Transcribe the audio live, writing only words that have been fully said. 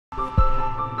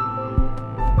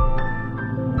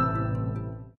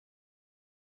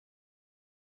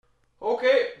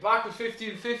back with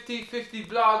 50 and 50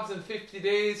 vlogs in 50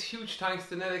 days. Huge thanks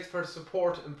to Netix for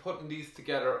support in putting these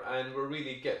together, and we're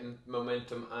really getting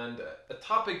momentum. And a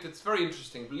topic that's very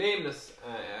interesting, lameness.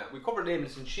 We covered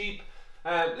lameness in sheep.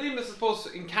 Lameness is supposed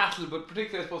to, in cattle, but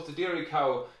particularly I suppose the dairy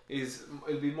cow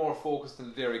it'll be more focused on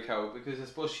the dairy cow, because I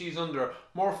suppose she's under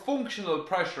more functional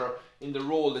pressure in the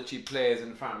role that she plays in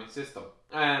the farming system.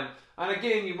 And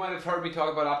again, you might have heard me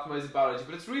talk about optimizing biology,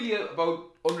 but it's really about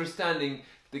understanding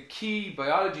the key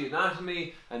biology,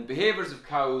 anatomy and behaviours of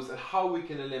cows and how we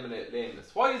can eliminate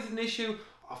lameness. Why is it an issue?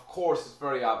 Of course, it's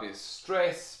very obvious.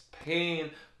 Stress, pain,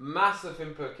 massive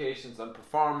implications on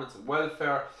performance and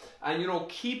welfare, and you know,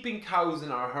 keeping cows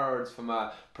in our herds from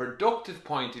a productive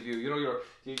point of view. You know,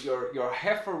 your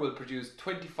heifer will produce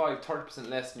 25–30%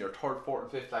 less than your third, fourth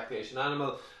and fifth lactation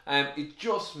animal. It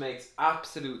just makes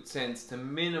absolute sense to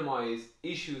minimize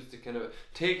issues to kind of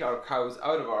take our cows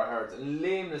out of our herds, and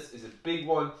lameness is a big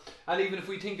one. And even if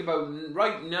we think about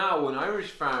right now in Irish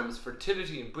farms,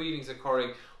 fertility and breeding is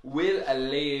occurring. Will a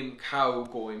lame cow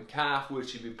go in calf? Will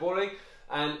she be bulling?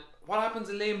 And what happens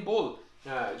to a lame bull?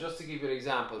 Just to give you an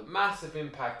example, massive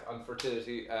impact on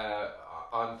fertility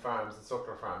on farms and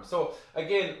suckler farms. So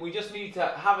again, we just need to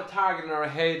have a target in our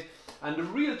head, and the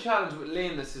real challenge with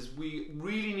lameness is we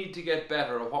really need to get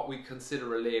better at what we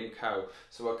consider a lame cow.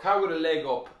 So a cow with a leg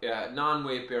up,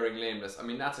 non-weight bearing lameness, I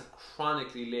mean, that's a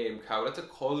chronically lame cow. That's a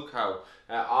cull cow.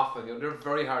 Often, you know, they're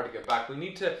very hard to get back. We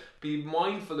need to be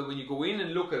mindful that when you go in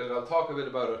and look at it, I'll talk a bit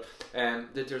about it,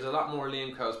 that there's a lot more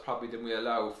lame cows probably than we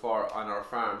allow for on our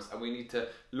farms, and we need to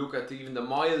look at even the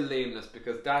mild lameness,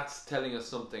 because that's telling us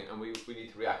something and we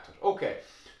need to react to it. Okay,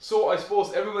 so I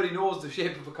suppose everybody knows the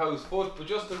shape of a cow's foot, but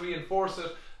just to reinforce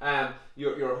it,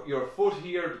 your foot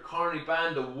here, the coronary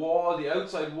band, the wall, the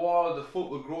outside wall, the foot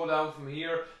will grow down from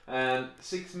here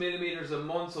 6 millimeters a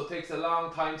month, so it takes a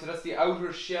long time. So that's the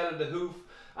outer shell of the hoof.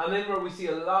 And then where we see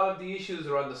a lot of the issues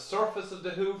are on the surface of the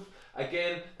hoof.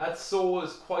 Again, that sole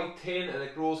is quite thin and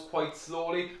it grows quite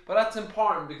slowly, but that's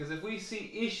important, because if we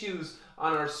see issues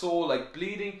on our sole like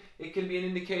bleeding, it can be an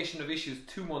indication of issues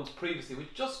 2 months previously,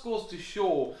 which just goes to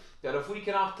show that if we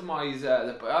can optimize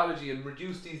the biology and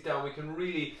reduce these down, we can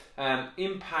really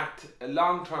impact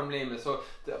long-term lameness. So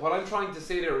what I'm trying to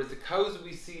say there is the cows that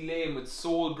we see lame with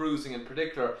sole bruising in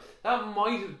particular, that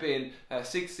might have been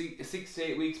 6 to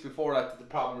 8 weeks before that the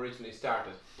problem originally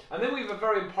started. And then we have a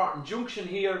very important junction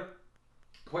here,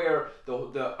 where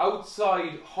the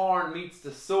outside horn meets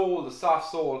the sole, the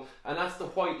soft sole, and that's the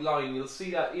white line. You'll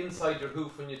see that inside your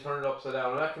hoof when you turn it upside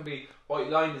down, and that can be white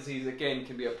line disease. Again,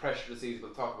 can be a pressure disease.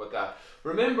 We'll talk about that.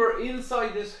 Remember,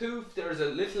 inside this hoof there's a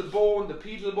little bone, the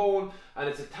pedal bone, and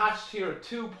it's attached here at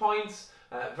 2 points,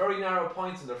 very narrow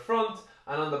points in the front,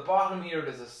 and on the bottom here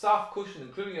there's a soft cushion,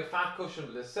 including a fat cushion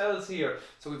with the cells here.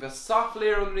 So we have a soft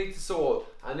layer underneath the sole,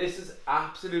 and this is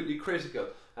absolutely critical.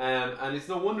 And it's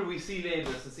no wonder we see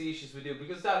lameness and see issues we do,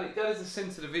 because that is a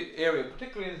sensitive area,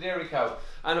 particularly in the dairy cow.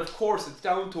 And of course, it's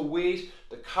down to weight.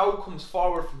 The cow comes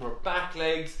forward from her back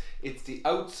legs. It's the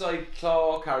outside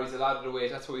claw carries a lot of the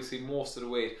weight. That's why we see most of the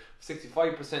weight.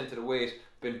 65% of the weight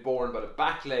been borne by the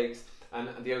back legs, and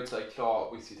the outside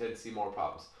claw we tend to see more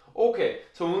problems. Okay,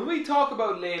 so when we talk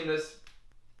about lameness,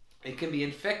 it can be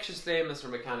infectious lameness or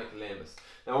mechanical lameness.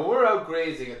 Now, when we're out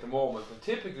grazing at the moment, and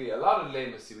typically a lot of the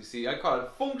lameness we see, I call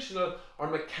it functional or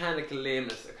mechanical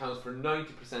lameness, accounts for 90%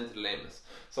 of the lameness.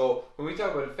 So when we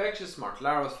talk about infectious,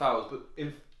 Mortellara's fouls,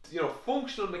 but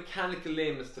functional mechanical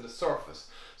lameness to the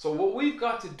surface. So what we've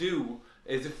got to do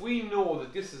is, if we know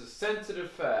that this is a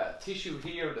sensitive tissue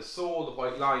here, the sole, the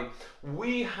white line,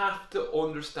 we have to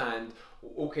understand,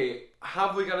 okay,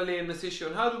 have we got a lameness issue,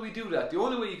 and how do we do that? The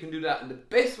only way you can do that, and the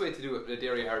best way to do it with a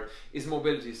dairy herd, is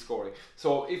mobility scoring.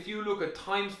 So if you look at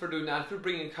times for doing that, if you're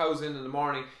bringing cows in the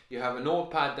morning, you have a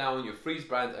notepad down, you freeze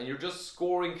brands, and you're just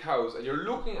scoring cows, and you're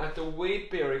looking at the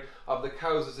weight bearing of the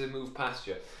cows as they move past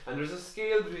you. And there's a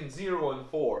scale between 0 and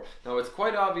 4. Now it's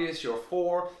quite obvious you're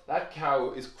 4, that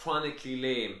cow is chronically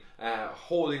lame,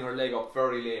 holding her leg up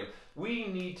very lame. We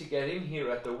need to get in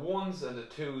here at the 1s and the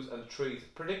 2s and the 3s,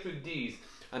 particularly Ds,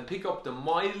 and pick up the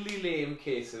mildly lame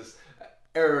cases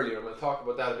earlier. We'll talk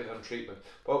about that a bit on treatment.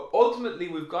 But ultimately,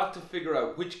 we've got to figure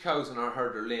out which cows in our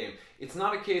herd are lame. It's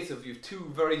not a case of you've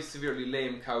 2 very severely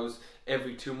lame cows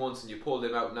every 2 months and you pull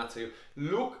them out and that's how you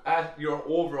look at your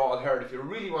overall herd if you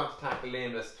really want to tackle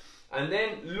lameness, and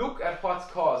then look at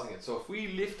what's causing it. So if we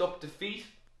lift up the feet,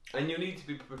 and you need to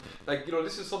be, like, you know,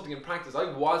 this is something in practice I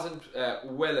wasn't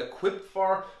well equipped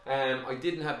for. I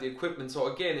didn't have the equipment.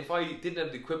 So again, if I didn't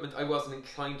have the equipment, I wasn't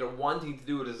inclined or wanting to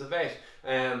do it as a vet.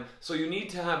 So you need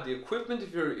to have the equipment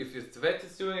if it's the vet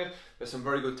that's doing it. There's some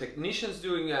very good technicians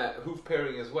doing hoof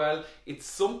pairing as well. It's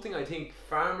something I think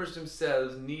farmers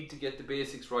themselves need to get the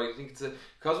basics right. I think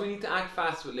because we need to act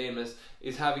fast with lameness,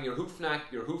 is having your hoof knack,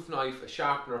 your hoof knife, a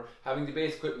sharpener, having the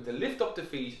base equipment to lift up the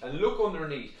feet and look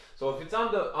underneath. So if it's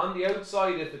on the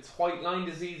outside, if it's white line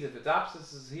disease, if it's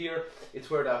abscesses here, it's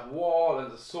where that wall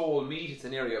and the sole meet. It's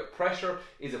an area of pressure.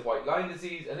 Is it white line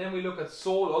disease? And then we look at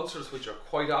sole ulcers, which are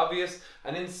quite obvious,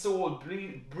 and then sole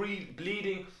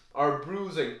bleeding or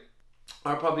bruising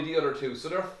are probably the other two. So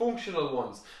they're functional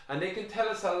ones, and they can tell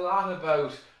us a lot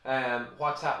about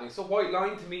what's happening. So white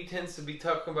line to me tends to be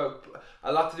talking about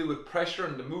a lot to do with pressure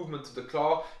and the movement of the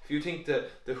claw. If you think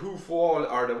the hoof wall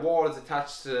or the wall is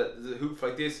attached to the hoof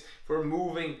like this, for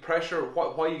moving pressure,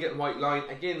 why are you getting white line?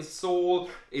 Again, sole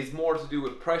is more to do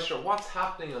with pressure. What's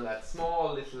happening on that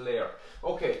small little layer?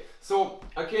 Okay, so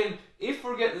again, if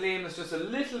we're getting lameness, just a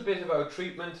little bit about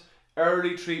treatment.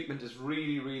 Early treatment is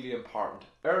really, really important.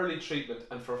 Early treatment,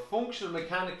 and for functional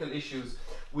mechanical issues,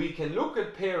 we can look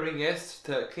at pairing, yes,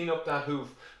 to clean up that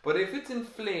hoof. But if it's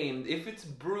inflamed, if it's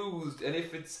bruised, and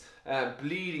if it's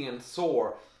bleeding and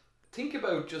sore, think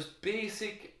about just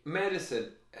basic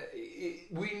medicine.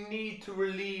 We need to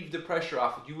relieve the pressure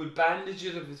off it. You would bandage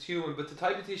it if it's human, but the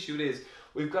type of tissue it is,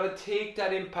 we've got to take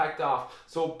that impact off.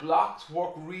 So blocks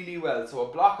work really well. So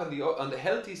a block on the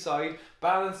healthy side,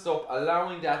 balanced up,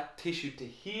 allowing that tissue to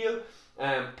heal,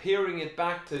 pairing it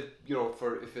back to, you know,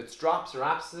 for if it's drops or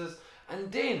abscesses.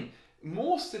 And then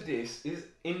most of this is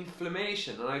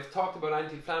inflammation, and I've talked about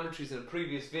anti-inflammatories in a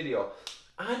previous video.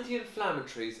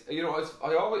 Anti-inflammatories, you know,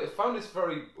 I always found this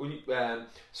very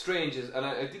strange, and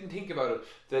I didn't think about it,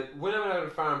 that when I went out on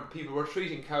the farm, people were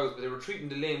treating cows, but they were treating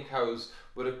the lame cows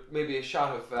with maybe a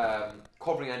shot of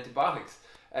covering antibiotics.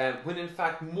 When in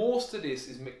fact most of this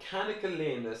is mechanical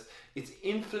lameness, it's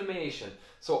inflammation.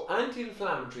 So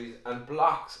anti-inflammatories and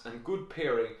blocks and good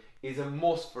pairing is a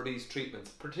must for these treatments,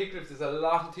 particularly if there's a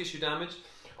lot of tissue damage.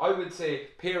 I would say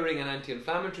pairing and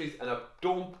anti-inflammatories, and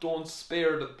don't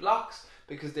spare the blocks,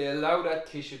 because they allow that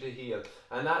tissue to heal.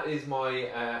 And that is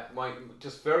my my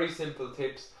just very simple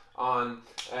tips on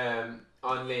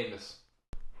lameness.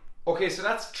 Okay, so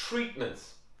that's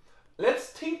treatments. Let's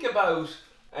think about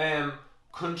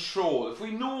control. If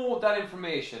we know that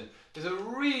information, there's a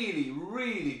really,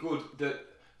 really good, that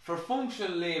for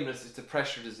functional lameness, it's a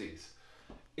pressure disease.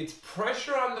 It's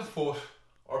pressure on the foot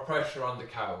or pressure on the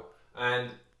cow. And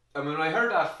when I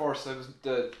heard that first, I was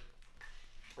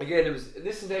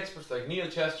listening to experts like Neil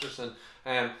Chesterton,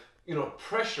 you know,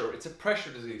 pressure, it's a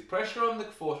pressure disease. Pressure on the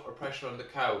foot or pressure on the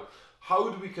cow. How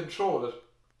do we control it?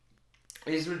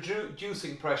 Is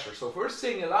reducing pressure. So if we're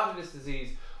seeing a lot of this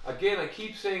disease, again, I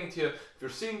keep saying to you, if you're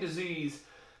seeing disease,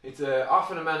 it's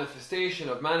often a manifestation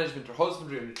of management or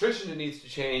husbandry or nutrition that needs to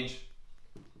change.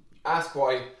 Ask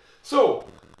why. So,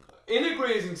 in a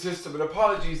grazing system, and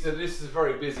apologies that this is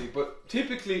very busy, but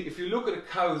typically if you look at a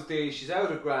cow's day, she's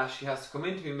out of grass, she has to come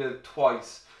in to be milked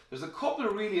twice. There's a couple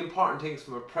of really important things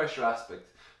from a pressure aspect.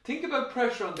 Think about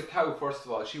pressure on the cow first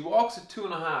of all. She walks at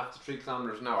 2.5 to 3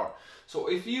 kilometers an hour. So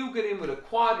if you get in with a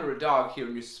quad or a dog here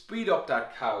and you speed up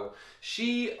that cow,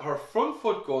 her front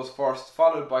foot goes first,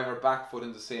 followed by her back foot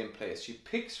in the same place. She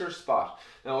picks her spot.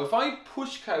 Now if I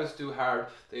push cows too hard,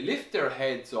 they lift their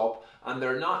heads up and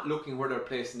they're not looking where they're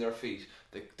placing their feet.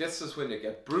 This is when they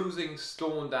get bruising,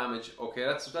 stone damage. Okay,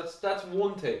 that's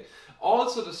one thing.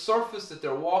 Also, the surface that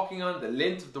they're walking on, the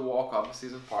length of the walk obviously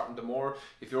is important. The more,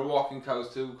 if you're walking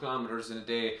cows 2 kilometers in a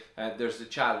day, there's a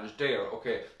challenge there.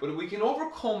 Okay, but we can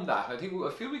overcome that. I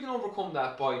feel we can overcome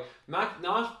that by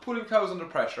not putting cows under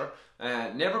pressure,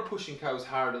 never pushing cows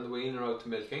hard on the way in or out to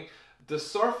milking. The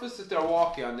surface that they're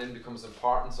walking on then becomes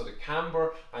important, so the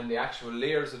camber and the actual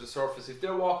layers of the surface. If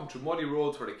they're walking through muddy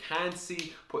roads where they can't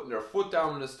see, putting their foot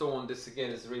down on a stone, this again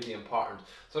is really important.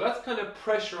 So that's kind of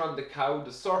pressure on the cow,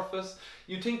 the surface.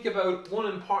 You think about one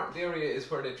important area is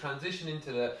where they transition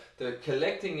into the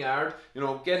collecting yard, you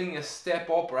know, getting a step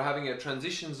up or having a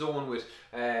transition zone with,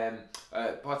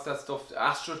 what's that stuff,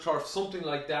 astroturf, something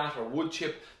like that, or wood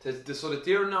chip, so that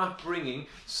they're not bringing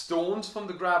stones from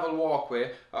the gravel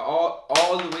walkway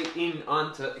all the way in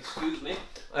onto,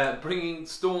 bringing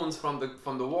stones from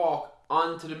the walk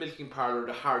onto the milking parlour,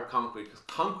 the hard concrete, because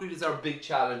concrete is our big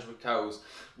challenge with cows.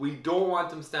 We don't want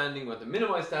them standing, we want to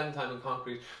minimise standing time in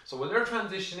concrete. So when they're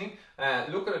transitioning,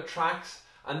 look at the tracks,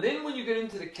 and then when you get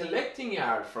into the collecting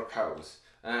yard for cows,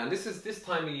 and this is this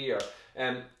time of year,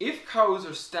 if cows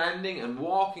are standing and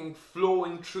walking,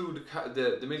 flowing through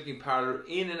the milking parlour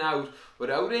in and out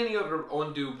without any other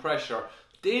undue pressure,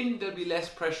 then there'll be less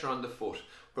pressure on the foot.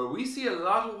 Where we see a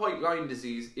lot of white line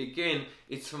disease, again,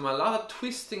 it's from a lot of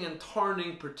twisting and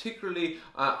turning, particularly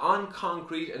on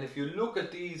concrete. And if you look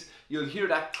at these, you'll hear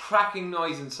that cracking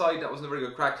noise inside. That wasn't a very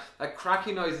good crack. That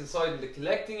cracking noise inside in the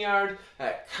collecting yard,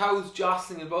 cows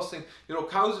jostling and bustling. You know,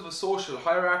 cows have a social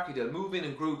hierarchy. They'll move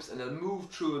in groups and they'll move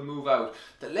through and move out.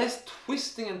 The less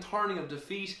twisting and turning of the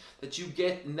feet that you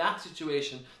get in that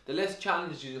situation, the less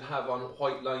challenges you'll have on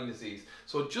white line disease.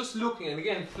 So just looking, and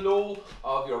again, flow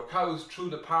of your cows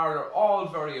through the parlour, all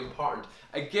very important.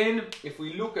 Again, if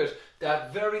we look at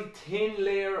that very thin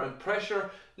layer and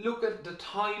pressure, look at the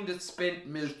time that's spent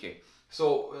milking.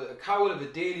 So a cow will have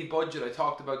a daily budget. I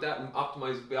talked about that in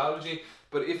Optimized Biology.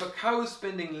 But if a cow is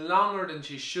spending longer than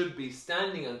she should be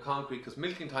standing on concrete, because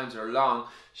milking times are long,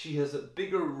 she has a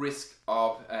bigger risk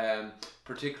of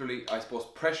particularly, I suppose,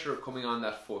 pressure coming on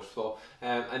that foot. So,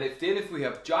 and if we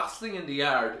have jostling in the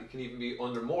yard, it can even be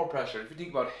under more pressure. If you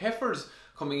think about heifers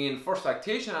coming in, first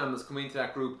lactation animals coming into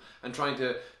that group and trying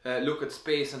to look at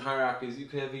space and hierarchies, you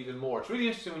can have even more. It's really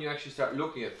interesting when you actually start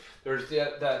looking at there's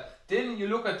then you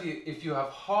look at if you have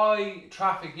high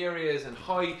traffic areas and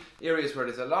high areas where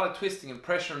there's a lot of twisting and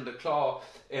pressure in the claw,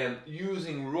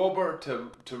 using rubber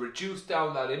to reduce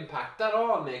down that impact, that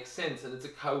all makes sense, and it's a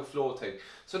cow flow thing.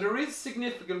 So there is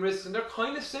significant risks, and they're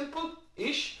kind of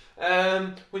simple-ish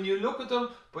when you look at them,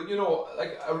 but you know,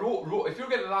 like if you're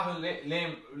getting a lot of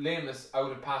lameness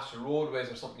out of pasture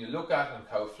roadways or something you look at on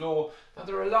cow flow, now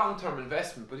they're a long-term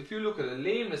investment. But if you look at a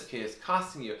lameness case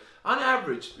costing you on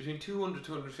average between 200 to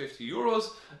 250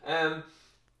 euros,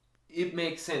 it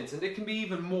makes sense, and it can be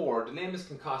even more. The lameness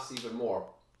can cost even more.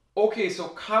 Okay, so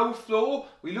cow flow,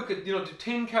 we look at, you know, do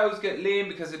 10 cows get lame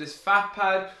because of this fat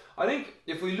pad? I think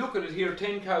if we look at it here,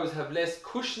 10 cows have less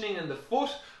cushioning in the foot.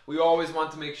 We always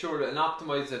want to make sure that and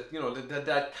optimize that, you know,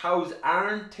 that cows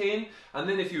aren't 10. And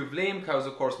then if you have lame cows,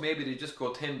 of course, maybe they just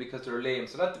go 10 because they're lame.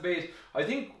 So that debate, I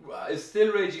think, is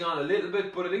still raging on a little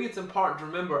bit, but I think it's important to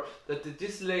remember that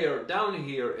this layer down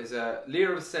here is a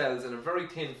layer of cells and a very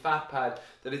thin fat pad,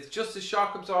 that it's just a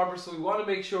shock absorber. So we want to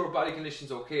make sure body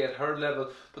condition's okay at herd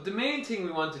level. But the main thing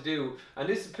we want to do, and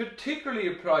this particularly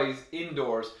applies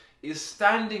indoors, is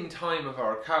standing time of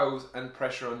our cows and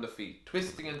pressure on the feet,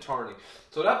 twisting and turning.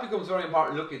 So that becomes very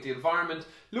important. Looking at the environment,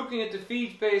 looking at the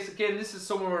feed face. Again, this is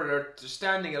somewhere where they're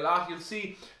standing a lot. You'll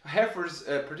see heifers,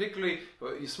 particularly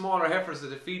smaller heifers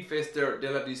at the feed face, they'll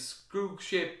have these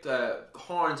screw-shaped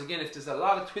horns. Again, if there's a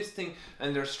lot of twisting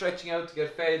and they're stretching out to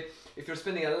get fed, if you're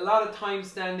spending a lot of time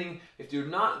standing, if you're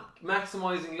not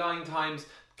maximizing line times,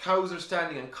 cows are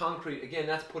standing on concrete, again,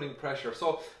 that's putting pressure.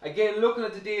 So again, looking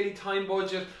at the daily time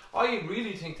budget, I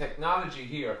really think technology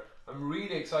here, I'm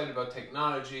really excited about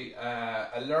technology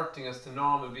alerting us to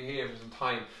normal behaviours and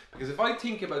time. Because if I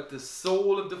think about the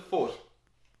sole of the foot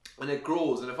and it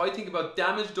grows, and if I think about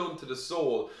damage done to the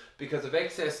sole because of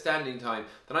excess standing time,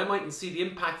 then I mightn't see the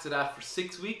impacts of that for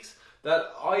 6 weeks.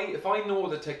 If I know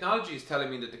that technology is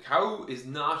telling me that the cow is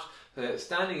not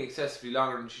standing excessively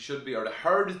longer than she should be, or the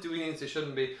herd is doing things they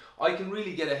shouldn't be, I can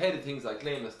really get ahead of things like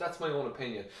lameness. That's my own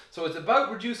opinion. So it's about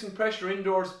reducing pressure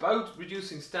indoors, about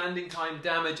reducing standing time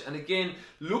damage, and again,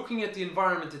 looking at the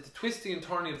environment that the twisting and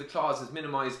turning of the claws is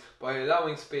minimised by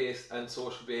allowing space and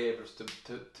social behaviours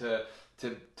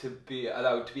to be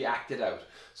allowed to be acted out.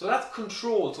 So that's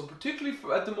control. So particularly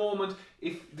at the moment,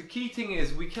 if the key thing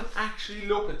is we can actually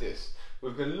look at this.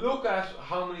 We can look at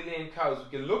how many lame cows,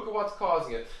 we can look at what's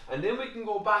causing it, and then we can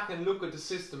go back and look at the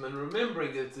system, and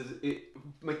remembering that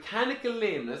mechanical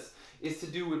lameness is to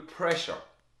do with pressure.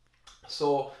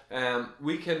 So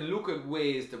we can look at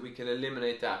ways that we can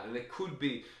eliminate that, and it could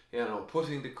be, you know,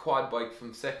 putting the quad bike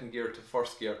from second gear to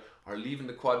first gear, or leaving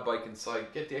the quad bike inside,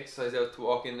 get the exercise out to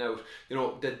walk in and out. You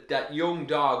know, that young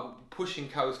dog pushing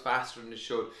cows faster than it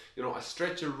should. You know, a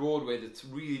stretch of roadway that's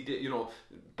really, you know,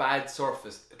 bad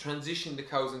surface. Transitioning the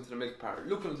cows into the milk parlour.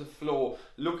 Looking at the flow,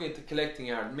 looking at the collecting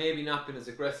yard, maybe not being as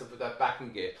aggressive with that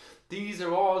backing gate. These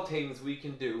are all things we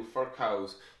can do for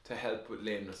cows to help with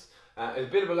lameness. A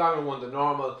bit of a longer one than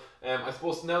normal. I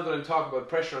suppose now that I'm talking about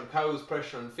pressure on cows,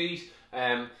 pressure on feet,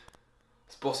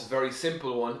 I suppose it's a very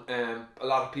simple one. A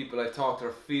lot of people I've talked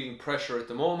are feeling pressure at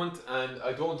the moment, and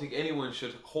I don't think anyone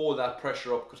should hold that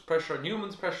pressure up, because pressure on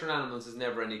humans, pressure on animals is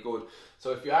never any good.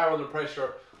 So if you are under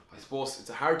pressure, I suppose it's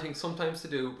a hard thing sometimes to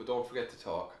do, but don't forget to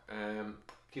talk.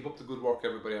 Keep up the good work,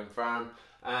 everybody on farm,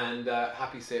 and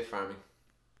happy safe farming.